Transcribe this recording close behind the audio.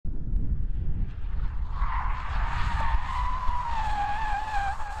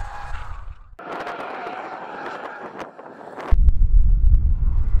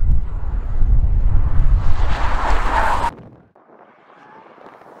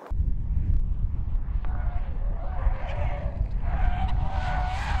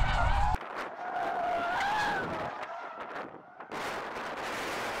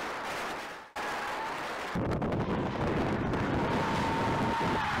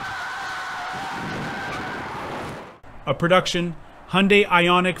a production, Hyundai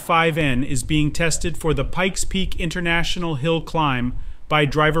IONIQ 5N is being tested for the Pikes Peak International Hill Climb by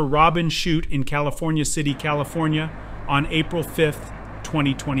driver Robin Shute in California City, California on April 5th,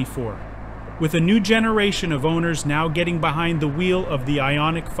 2024. With a new generation of owners now getting behind the wheel of the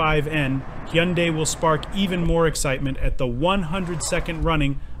IONIQ 5N, Hyundai will spark even more excitement at the 102nd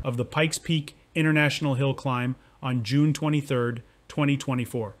running of the Pikes Peak International Hill Climb on June 23rd,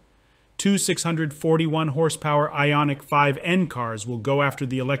 2024. Two 641 horsepower IONIQ 5N cars will go after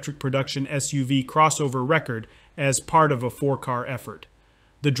the electric production SUV crossover record as part of a four-car effort.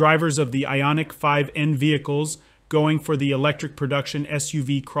 The drivers of the IONIQ 5N vehicles going for the electric production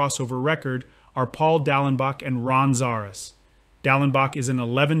SUV crossover record are Paul Dallenbach and Ron Zaras. Dallenbach is an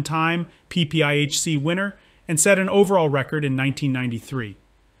 11-time PPIHC winner and set an overall record in 1993.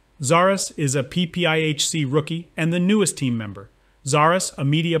 Zaras is a PPIHC rookie and the newest team member. Zaras, a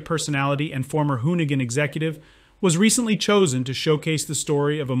media personality and former Hoonigan executive, was recently chosen to showcase the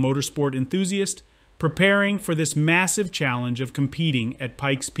story of a motorsport enthusiast preparing for this massive challenge of competing at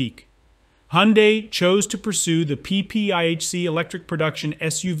Pikes Peak. Hyundai chose to pursue the PPIHC electric production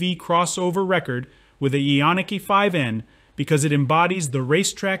SUV crossover record with the IONIQ 5N because it embodies the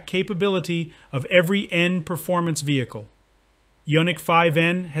racetrack capability of every N performance vehicle. IONIQ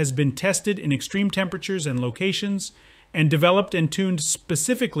 5N has been tested in extreme temperatures and locations and developed and tuned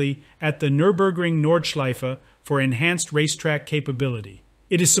specifically at the Nürburgring Nordschleife for enhanced racetrack capability.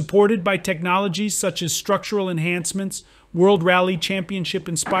 It is supported by technologies such as structural enhancements, World Rally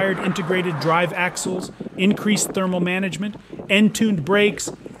Championship-inspired integrated drive axles, increased thermal management, N-tuned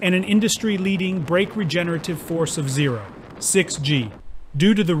brakes, and an industry-leading brake regenerative force of 0, 6G.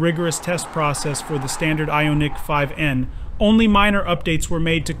 Due to the rigorous test process for the standard IONIQ 5N, only minor updates were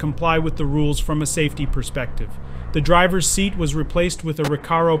made to comply with the rules from a safety perspective. The driver's seat was replaced with a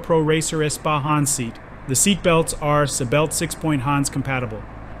Recaro Pro Racer Espa Hans seat. The seat belts are Sebelt 6-point Hans compatible.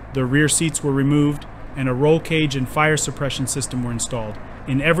 The rear seats were removed, and a roll cage and fire suppression system were installed.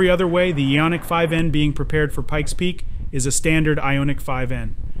 In every other way, the IONIQ 5N being prepared for Pikes Peak is a standard IONIQ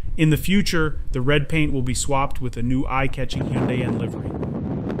 5N. In the future, the red paint will be swapped with a new eye-catching Hyundai N livery.